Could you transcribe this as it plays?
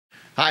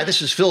Hi,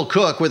 this is Phil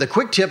Cooke with a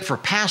quick tip for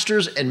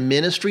pastors and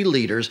ministry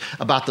leaders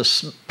about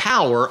the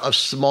power of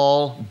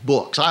small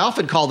books. I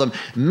often call them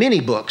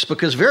mini books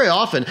because very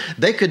often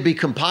they could be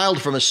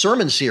compiled from a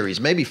sermon series,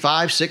 maybe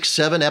 5, 6,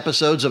 7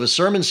 episodes of a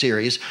sermon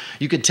series.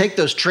 You could take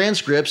those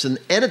transcripts and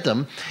edit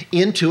them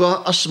into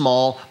a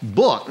small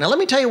book. Now, let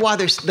me tell you why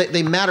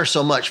they matter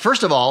so much.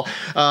 First of all,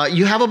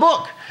 you have a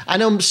book. I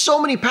know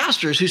so many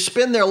pastors who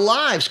spend their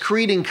lives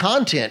creating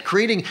content,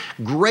 creating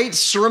great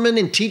sermon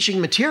and teaching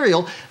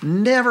material,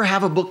 never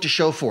have a book to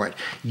show for it.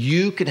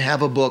 You can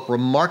have a book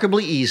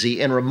remarkably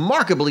easy and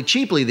remarkably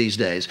cheaply these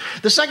days.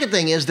 The second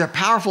thing is they're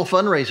powerful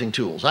fundraising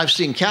tools. I've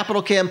seen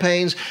capital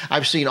campaigns.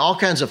 I've seen all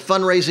kinds of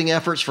fundraising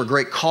efforts for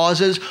great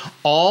causes.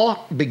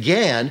 All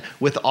began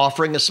with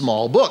offering a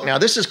small book. Now,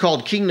 this is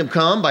called Kingdom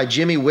Come by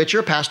Jimmy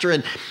Witcher,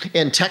 pastor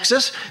in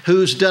Texas,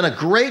 who's done a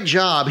great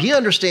job. He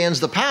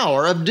understands the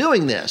power of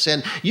doing this.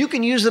 And you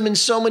can use them in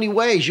so many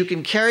ways. You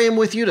can carry them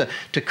with you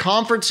to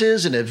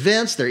conferences and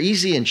events. They're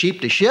easy and cheap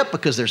to ship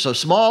because they're so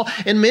small.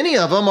 And many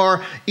of them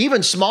are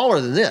even smaller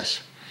than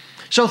this.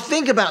 So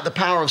think about the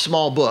power of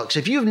small books.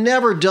 If you've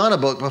never done a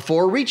book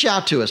before, reach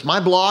out to us. My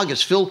blog is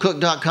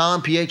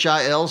philcooke.com,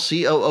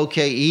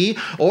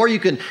 Philcooke, or you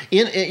can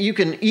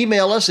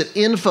email us at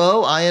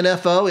info at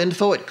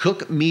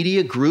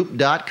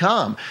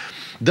cookemediagroup.com.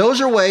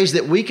 Those are ways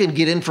that we can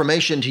get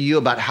information to you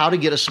about how to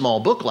get a small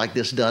book like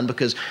this done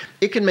because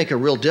it can make a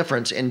real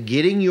difference in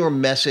getting your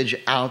message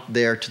out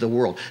there to the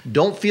world.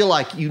 Don't feel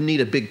like you need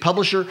a big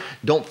publisher.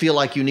 Don't feel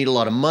like you need a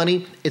lot of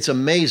money. It's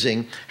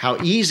amazing how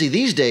easy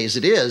these days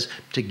it is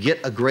to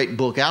get a great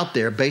book out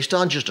there based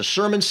on just a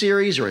sermon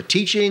series or a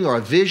teaching or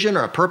a vision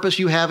or a purpose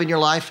you have in your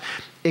life.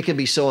 It can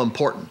be so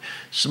important.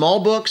 Small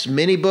books,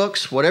 mini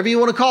books, whatever you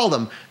want to call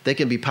them, they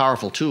can be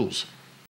powerful tools.